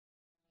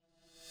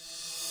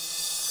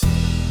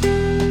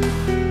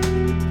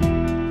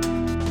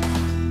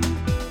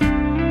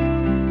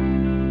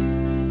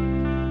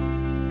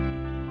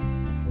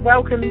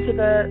Welcome to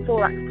the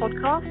Thorax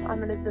podcast.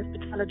 I'm Elizabeth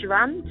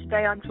Batalla-Duran.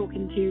 Today I'm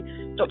talking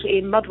to Dr.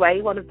 Ian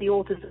Mudway, one of the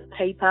authors of the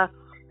paper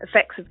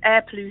Effects of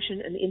Air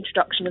Pollution and the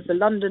Introduction of the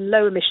London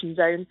Low Emission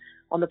Zone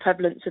on the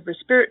Prevalence of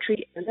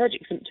Respiratory and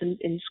Allergic Symptoms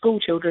in School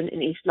Children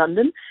in East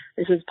London.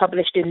 This was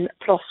published in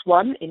PLOS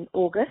One in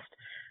August.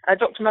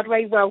 Dr.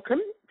 Mudway,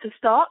 welcome. To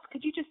start,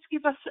 could you just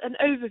give us an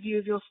overview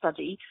of your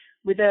study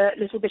with a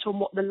little bit on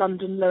what the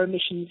London Low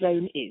Emission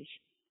Zone is?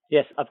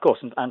 Yes, of course,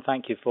 and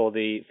thank you for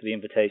the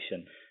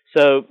invitation.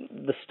 So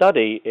the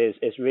study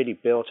is really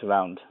built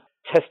around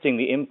testing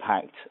the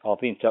impact of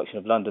the introduction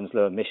of London's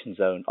low emission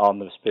zone on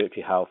the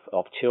respiratory health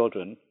of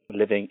children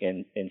living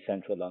in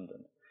central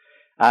London.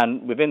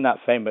 And within that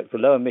framework, the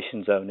low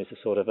emission zone is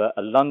a sort of a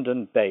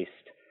London-based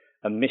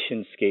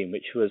emission scheme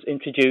which was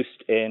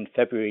introduced in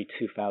February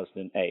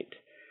 2008.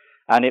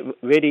 And it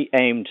really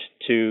aimed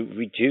to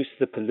reduce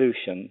the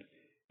pollution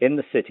in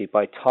the city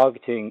by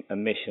targeting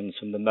emissions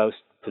from the most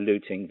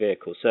polluting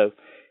vehicles. So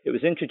it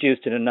was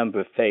introduced in a number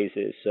of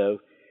phases. So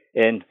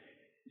in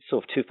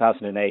sort of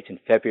 2008, in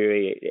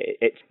February,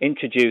 it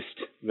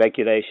introduced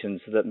regulations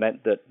that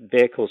meant that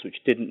vehicles which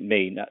didn't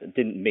meet,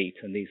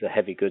 and these are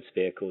heavy goods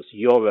vehicles,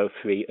 Euro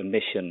 3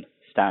 emission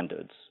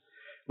standards,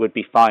 would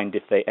be fined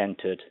if they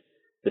entered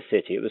the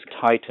city. It was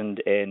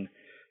tightened in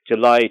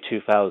July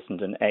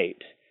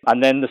 2008.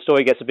 And then the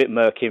story gets a bit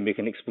murky, and we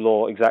can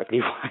explore exactly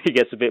why it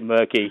gets a bit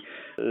murky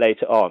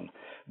later on.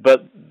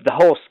 But the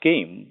whole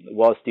scheme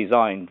was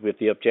designed with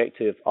the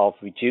objective of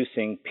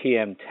reducing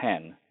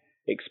PM10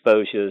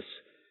 exposures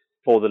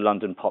for the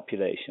London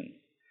population.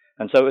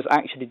 And so it was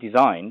actually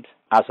designed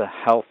as a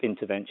health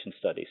intervention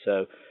study.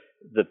 So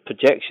the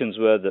projections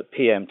were that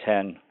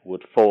PM10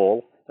 would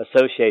fall.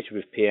 Associated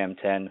with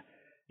PM10,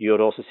 you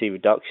would also see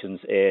reductions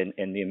in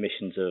the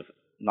emissions of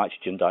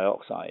nitrogen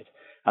dioxide,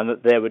 and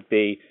that there would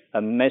be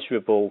a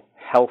measurable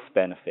health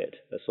benefit,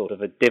 a sort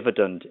of a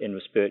dividend in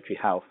respiratory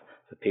health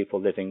for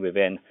people living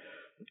within,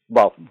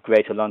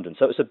 Greater London.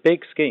 So it's a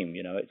big scheme,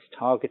 it's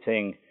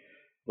targeting,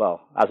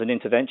 as an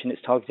intervention,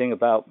 it's targeting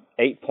about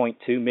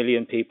 8.2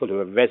 million people who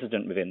are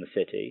resident within the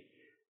city,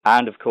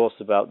 and of course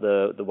about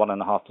the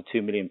 1.5 to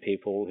 2 million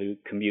people who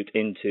commute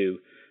into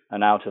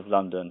and out of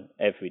London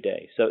every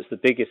day. So it's the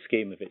biggest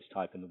scheme of its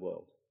type in the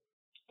world.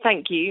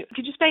 Thank you.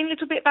 Could you explain a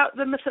little bit about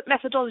the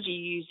methodology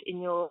you used in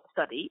your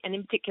study, and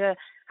in particular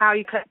how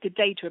you collected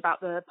data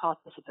about the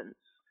participants?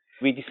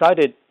 We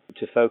decided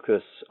to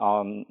focus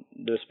on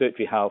the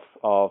respiratory health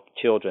of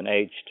children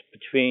aged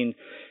between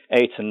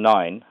 8 and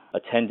 9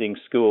 attending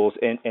schools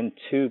in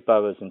two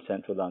boroughs in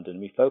central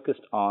London. We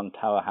focused on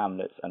Tower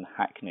Hamlets and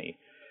Hackney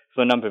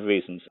for a number of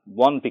reasons.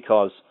 One,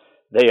 because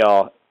they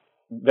are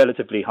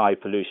relatively high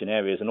pollution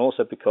areas, and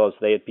also because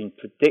they had been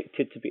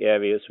predicted to be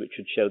areas which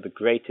would show the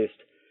greatest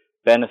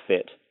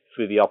benefit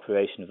through the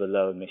operation of the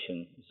low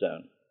emission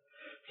zone.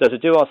 So to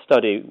do our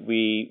study,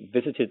 we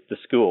visited the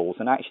schools,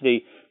 and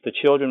actually the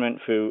children went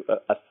through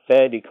a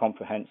fairly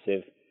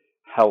comprehensive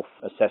health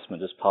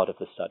assessment as part of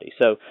the study.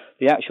 So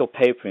the actual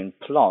paper in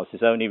PLOS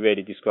is only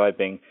really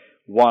describing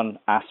one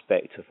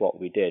aspect of what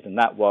we did, and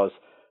that was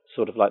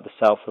sort of like the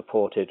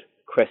self-reported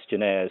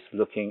questionnaires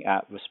looking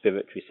at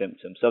respiratory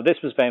symptoms. So this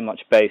was very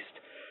much based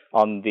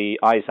on the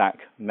ISAC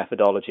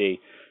methodology,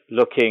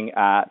 looking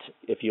at,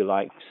 if you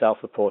like,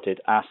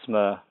 self-reported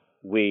asthma,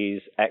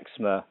 wheeze,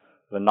 eczema,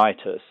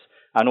 rhinitis,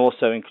 and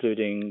also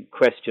including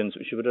questions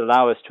which would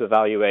allow us to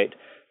evaluate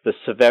the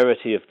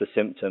severity of the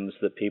symptoms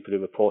that people who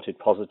reported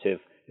positive,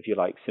 if you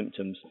like,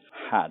 symptoms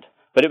had.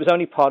 But it was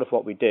only part of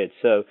what we did.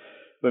 So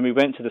when we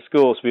went to the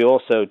schools, we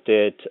also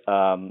did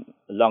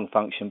lung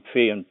function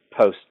pre and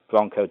post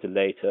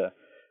bronchodilator.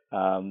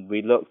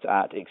 We looked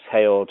at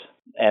exhaled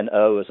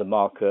NO as a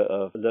marker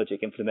of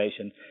allergic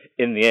inflammation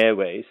in the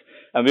airways.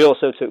 And we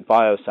also took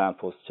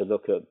biosamples to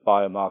look at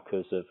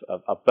biomarkers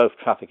of both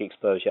traffic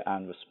exposure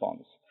and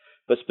response.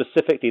 But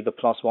specifically, the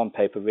PLOS One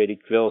paper really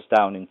drills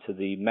down into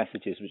the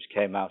messages which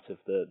came out of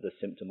the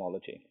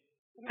symptomology.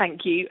 Thank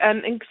you.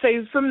 And so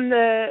from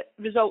the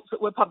results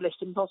that were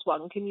published in PLOS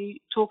One, can you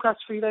talk us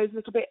through those a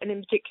little bit, and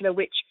in particular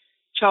which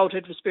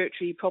childhood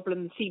respiratory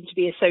problems seem to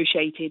be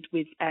associated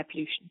with air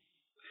pollution?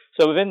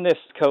 So within this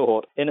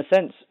cohort, in a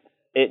sense,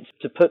 it's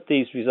to put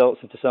these results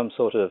into some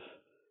sort of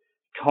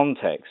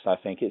context. I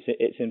think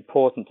it's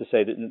important to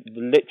say that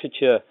the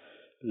literature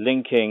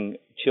linking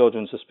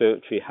children's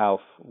respiratory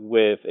health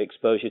with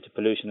exposure to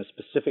pollution, and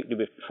specifically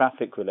with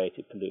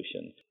traffic-related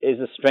pollution, is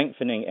a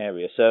strengthening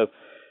area. So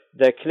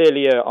there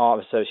clearly are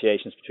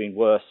associations between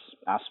worse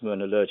asthma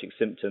and allergic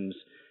symptoms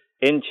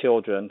in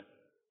children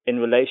in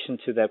relation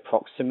to their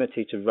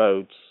proximity to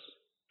roads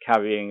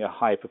carrying a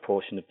high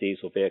proportion of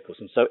diesel vehicles.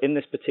 And so in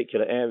this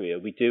particular area,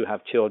 we do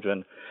have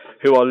children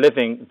who are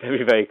living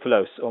very, very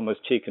close,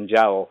 almost cheek and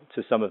jowl,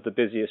 to some of the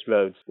busiest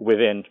roads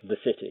within the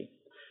city.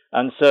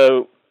 And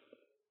so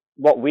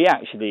what we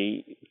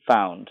actually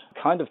found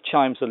kind of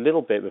chimes a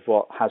little bit with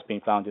what has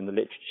been found in the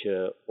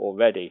literature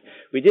already.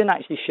 We didn't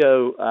actually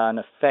show an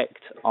effect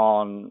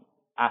on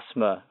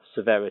asthma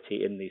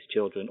severity in these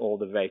children or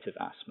the rate of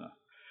asthma.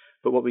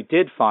 But what we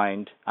did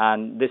find,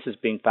 and this has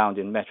been found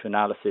in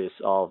meta-analysis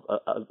of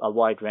a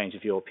wide range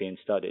of European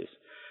studies,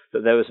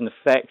 that there was an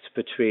effect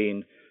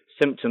between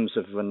symptoms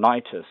of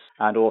rhinitis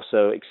and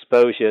also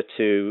exposure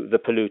to the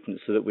pollutants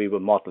that we were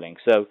modeling.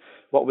 So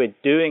what we're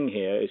doing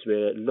here is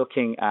we're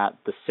looking at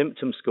the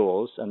symptom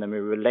scores, and then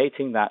we're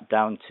relating that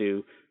down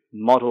to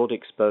modeled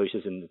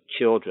exposures in the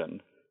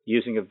children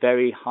using a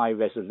very high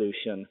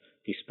resolution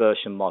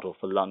dispersion model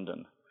for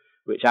London,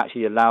 which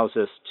actually allows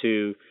us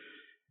to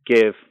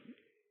give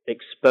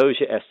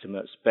exposure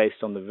estimates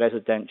based on the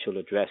residential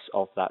address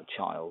of that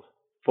child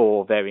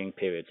for varying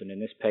periods. And in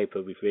this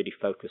paper, we've really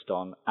focused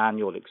on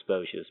annual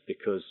exposures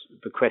because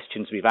the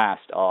questions we've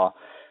asked are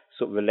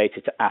sort of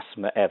related to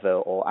asthma ever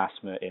or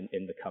asthma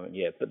in the current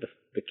year. But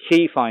the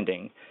key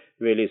finding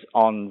really is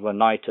on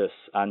rhinitis,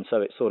 and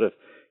so it's sort of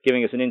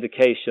giving us an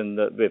indication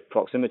that with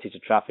proximity to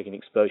traffic and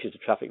exposure to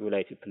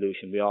traffic-related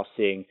pollution, we are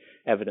seeing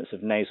evidence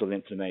of nasal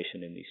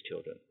inflammation in these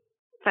children.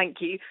 Thank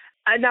you.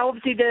 And now,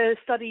 obviously, the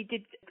study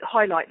did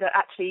highlight that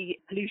actually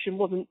pollution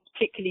wasn't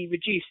particularly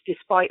reduced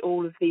despite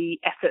all of the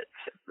efforts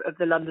of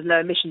the London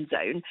Low Emission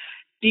Zone.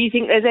 Do you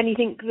think there's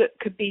anything that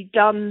could be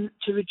done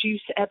to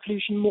reduce air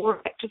pollution more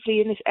effectively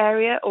in this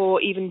area,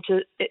 or even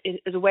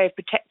as a way of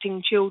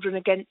protecting children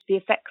against the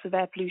effects of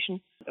air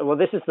pollution? Well,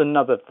 this is the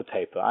nub of the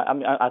paper.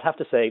 I'd have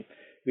to say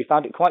we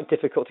found it quite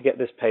difficult to get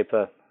this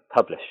paper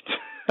published.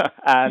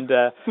 And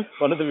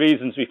one of the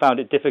reasons we found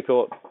it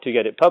difficult to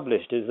get it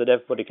published is that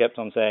everybody kept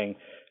on saying,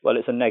 well,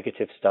 it's a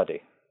negative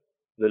study.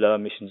 The low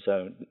emission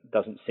zone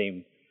doesn't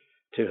seem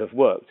to have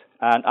worked.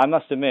 And I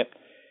must admit,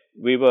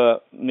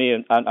 me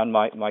and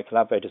my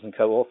collaborators and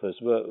co-authors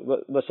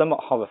were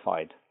somewhat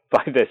horrified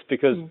by this,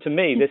 because to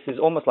me, this is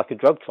almost like a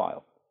drug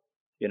trial.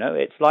 You know,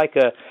 it's like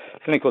a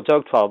clinical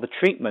drug trial. The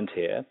treatment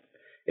here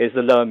is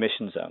the low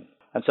emission zone.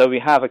 And so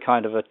we have a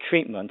kind of a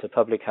treatment, a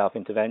public health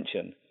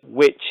intervention,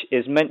 which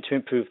is meant to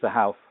improve the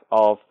health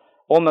of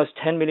almost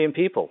 10 million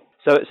people.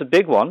 So it's a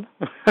big one,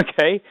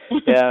 okay?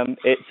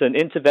 It's an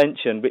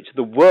intervention which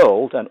the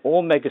world and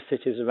all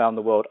megacities around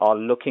the world are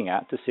looking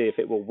at to see if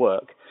it will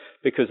work,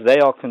 because they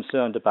are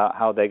concerned about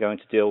how they're going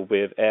to deal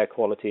with air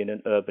quality in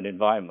an urban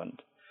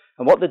environment.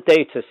 And what the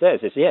data says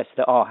is, yes,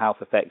 there are health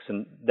effects,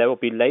 and there will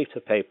be later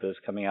papers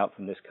coming out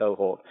from this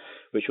cohort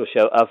which will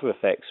show other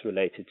effects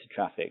related to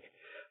traffic.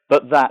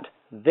 But that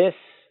this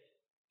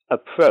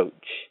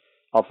approach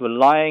of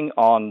relying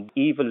on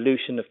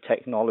evolution of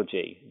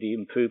technology, the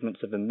improvements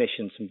of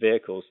emissions from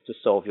vehicles to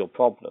solve your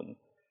problem,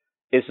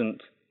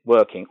 isn't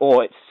working,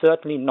 or it's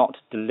certainly not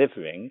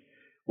delivering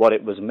what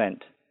it was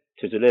meant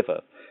to deliver.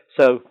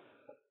 So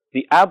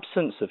the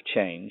absence of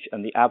change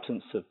and the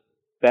absence of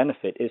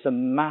benefit is a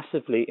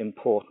massively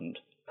important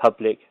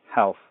public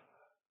health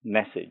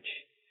message.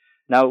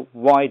 Now,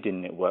 why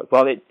didn't it work?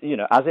 Well,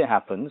 as it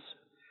happens,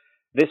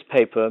 this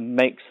paper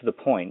makes the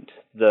point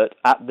that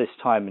at this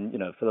time, and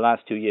for the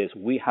last 2 years,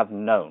 we have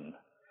known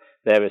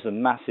there is a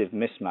massive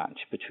mismatch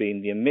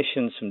between the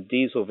emissions from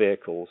diesel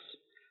vehicles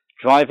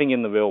driving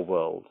in the real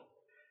world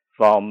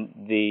from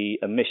the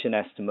emission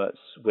estimates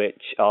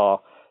which are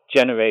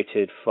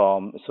generated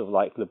from sort of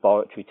like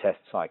laboratory test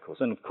cycles.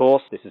 And of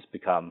course, this has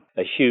become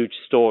a huge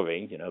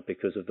story,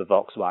 because of the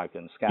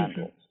Volkswagen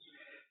scandal.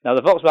 Now,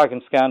 the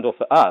Volkswagen scandal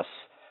for us,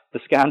 the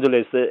scandal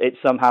is that it's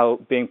somehow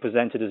being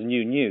presented as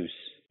new news,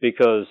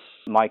 because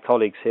my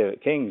colleagues here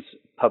at King's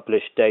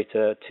published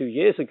data 2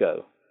 years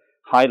ago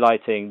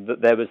highlighting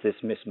that there was this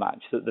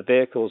mismatch, that the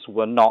vehicles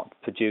were not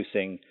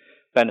producing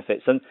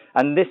benefits.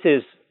 And this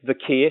is the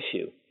key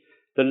issue.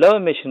 The low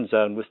emission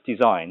zone was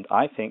designed,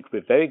 I think,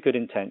 with very good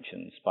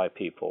intentions by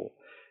people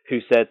who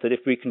said that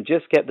if we can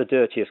just get the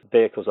dirtiest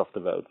vehicles off the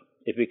road,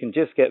 if we can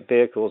just get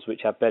vehicles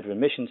which have better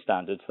emission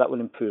standards, that will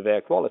improve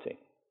air quality.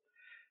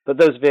 But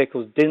those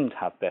vehicles didn't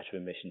have better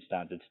emission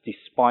standards,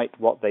 despite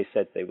what they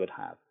said they would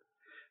have.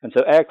 And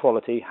so air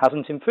quality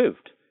hasn't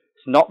improved.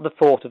 It's not the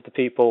fault of the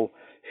people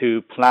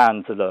who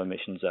planned the low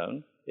emission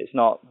zone. It's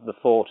not the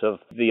fault of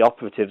the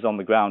operatives on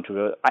the ground who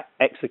are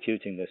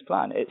executing this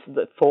plan. It's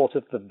the fault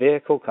of the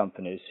vehicle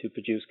companies who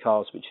produce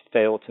cars which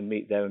fail to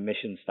meet their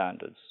emission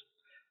standards.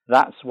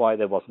 That's why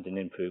there wasn't an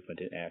improvement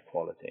in air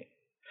quality.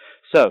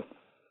 So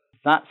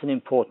that's an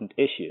important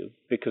issue,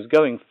 because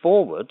going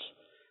forward,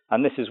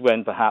 and this is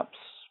when perhaps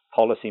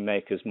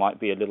policymakers might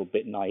be a little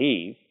bit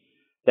naive,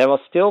 there are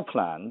still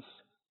plans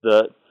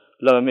that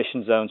low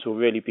emission zones will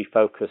really be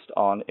focused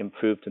on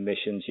improved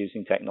emissions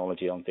using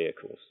technology on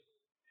vehicles.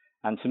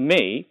 And to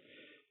me,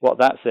 what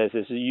that says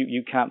is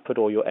you can't put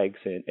all your eggs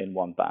in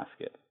one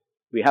basket.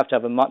 We have to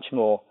have a much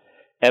more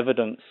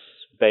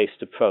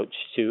evidence-based approach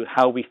to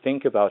how we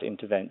think about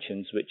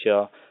interventions which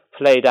are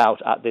played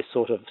out at this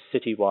sort of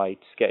citywide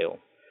scale.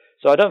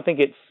 So I don't think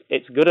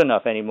it's good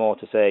enough anymore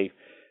to say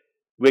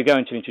we're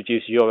going to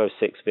introduce Euro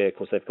 6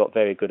 vehicles, they've got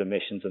very good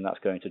emissions and that's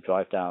going to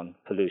drive down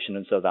pollution,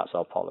 and so that's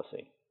our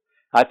policy.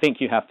 I think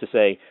you have to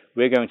say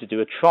we're going to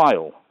do a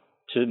trial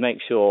to make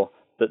sure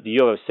that the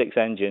Euro 6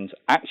 engines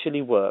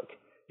actually work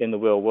in the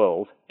real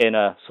world in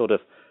a sort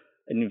of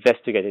an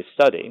investigative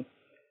study,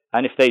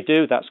 And if they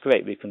do, that's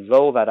great. We can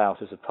roll that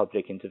out as a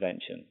public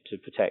intervention to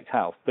protect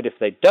health. But if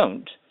they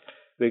don't,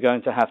 we're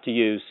going to have to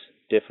use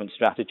different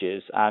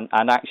strategies and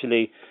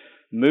actually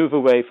move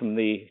away from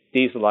the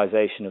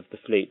dieselization of the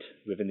fleet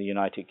within the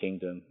United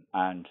Kingdom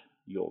and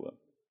Europe.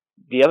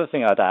 The other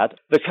thing I'd add,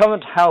 the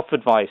current health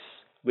advice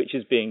which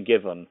is being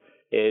given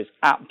is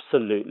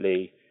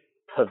absolutely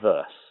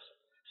perverse.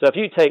 So if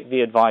you take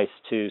the advice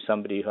to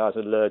somebody who has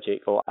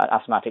allergic or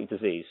asthmatic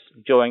disease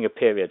during a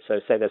period, so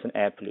say there's an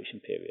air pollution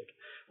period,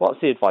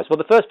 what's the advice? Well,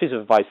 the first piece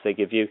of advice they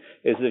give you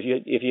is that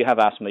if you have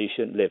asthma, you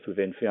shouldn't live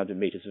within 300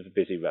 meters of a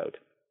busy road,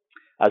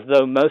 as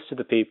though most of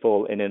the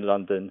people in inner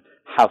London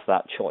have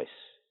that choice.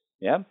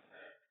 Yeah?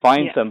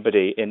 Find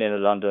somebody in inner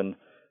London,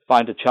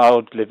 find a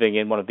child living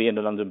in one of the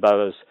inner London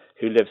boroughs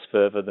who lives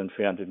further than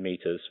 300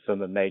 meters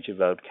from a major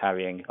road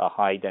carrying a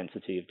high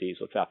density of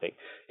diesel traffic.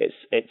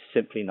 It's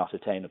simply not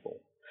attainable.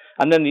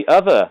 And then the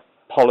other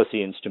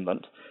policy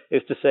instrument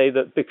is to say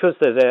that because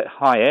there's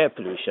high air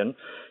pollution,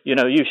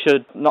 you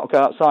should not go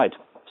outside.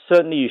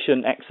 Certainly you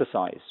shouldn't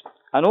exercise.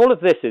 And all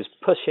of this is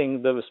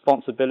pushing the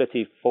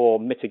responsibility for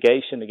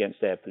mitigation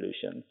against air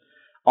pollution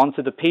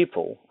onto the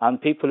people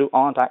and people who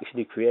aren't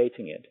actually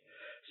creating it.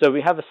 So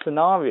we have a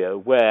scenario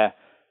where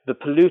the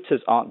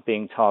polluters aren't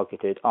being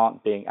targeted,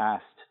 aren't being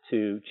asked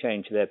to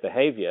change their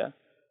behavior,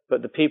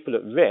 but the people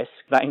at risk,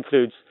 that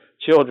includes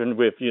children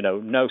with,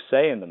 no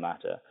say in the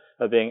matter,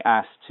 are being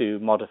asked to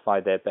modify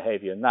their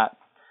behavior. And that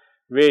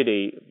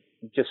really,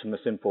 just from a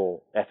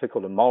simple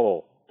ethical and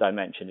moral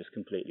dimension, is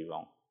completely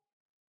wrong.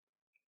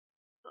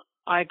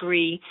 I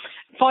agree.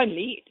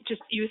 Finally,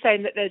 you were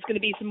saying that there's going to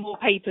be some more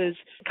papers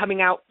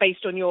coming out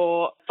based on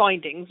your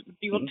findings. Do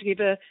you want to give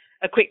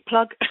a quick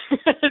plug?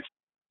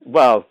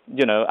 Well,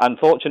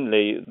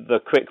 unfortunately, the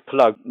quick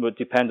plug would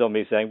depend on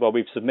me saying, well,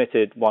 we've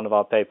submitted one of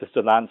our papers to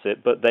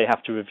Lancet, but they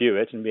have to review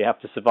it, and we have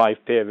to survive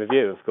peer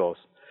review, of course.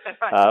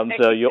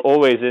 So you're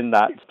always in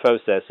that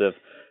process of,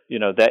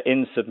 they're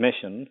in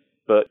submission,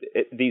 but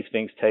these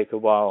things take a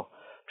while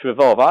to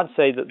evolve. I'd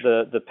say that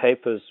the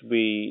papers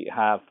we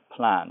have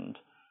planned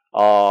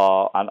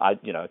are, and I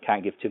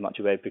can't give too much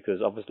away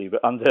because obviously we're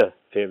under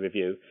peer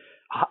review,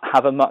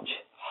 have a much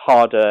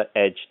harder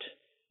edged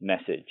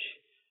message.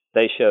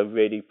 They show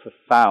really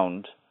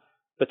profound,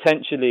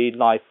 potentially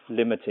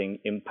life-limiting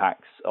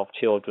impacts of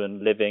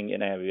children living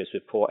in areas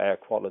with poor air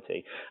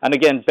quality. And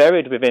again,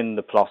 buried within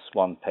the PLOS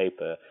One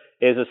paper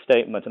is a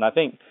statement, and I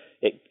think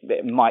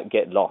it might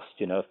get lost.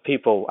 If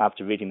people,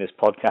 after reading this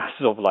podcast,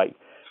 sort of like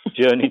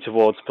journey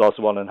towards PLOS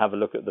One and have a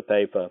look at the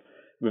paper,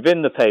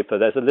 within the paper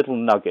there's a little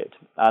nugget,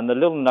 and the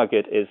little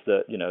nugget is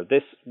that,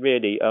 this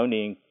really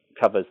only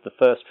covers the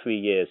first 3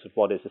 years of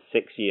what is a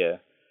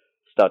 6-year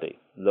study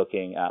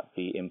looking at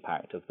the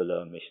impact of the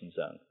low emission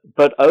zone.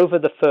 But over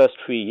the first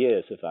 3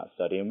 years of that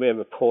study, and we're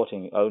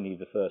reporting only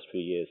the first 3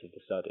 years of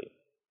the study,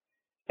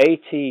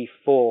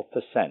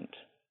 84%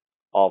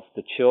 of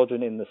the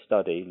children in the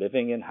study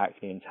living in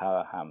Hackney and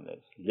Tower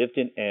Hamlets lived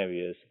in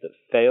areas that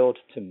failed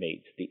to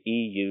meet the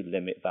EU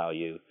limit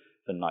value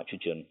for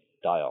nitrogen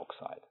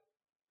dioxide.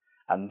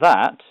 And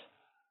that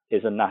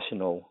is a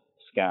national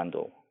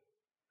scandal.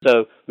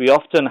 So we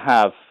often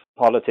have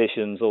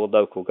politicians or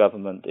local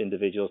government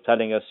individuals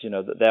telling us,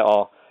 that there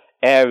are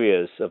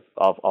areas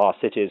of our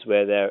cities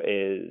where there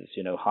is,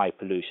 high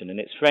pollution. And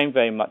it's framed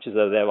very much as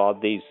though there are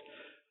these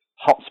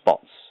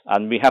hotspots,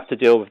 and we have to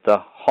deal with the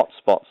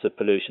hotspots of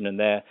pollution, and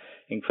they're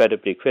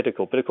incredibly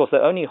critical. But of course,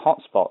 they're only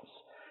hotspots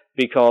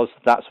because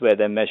that's where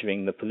they're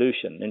measuring the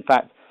pollution. In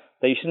fact,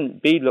 they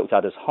shouldn't be looked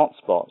at as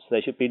hotspots.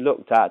 They should be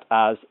looked at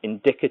as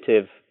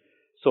indicative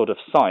sort of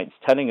sites,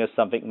 telling us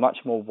something much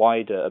more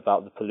wider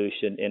about the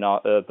pollution in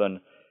our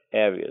urban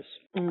areas.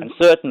 And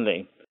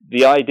certainly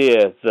the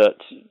idea that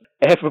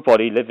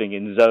everybody living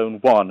in zone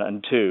 1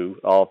 and 2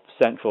 of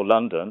central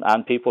London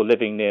and people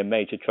living near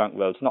major trunk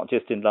roads, not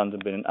just in London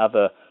but in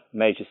other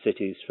major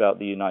cities throughout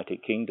the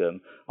United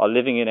Kingdom, are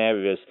living in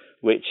areas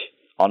which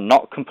are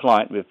not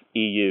compliant with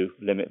EU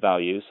limit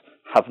values,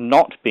 have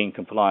not been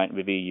compliant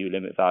with EU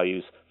limit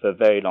values for a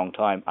very long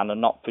time, and are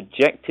not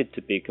projected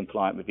to be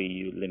compliant with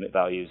EU limit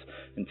values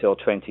until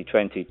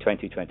 2020,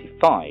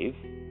 2025,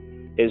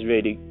 is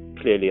really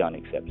clearly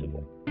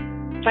unacceptable.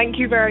 Thank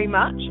you very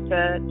much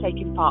for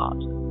taking part.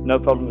 No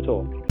problem at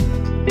all.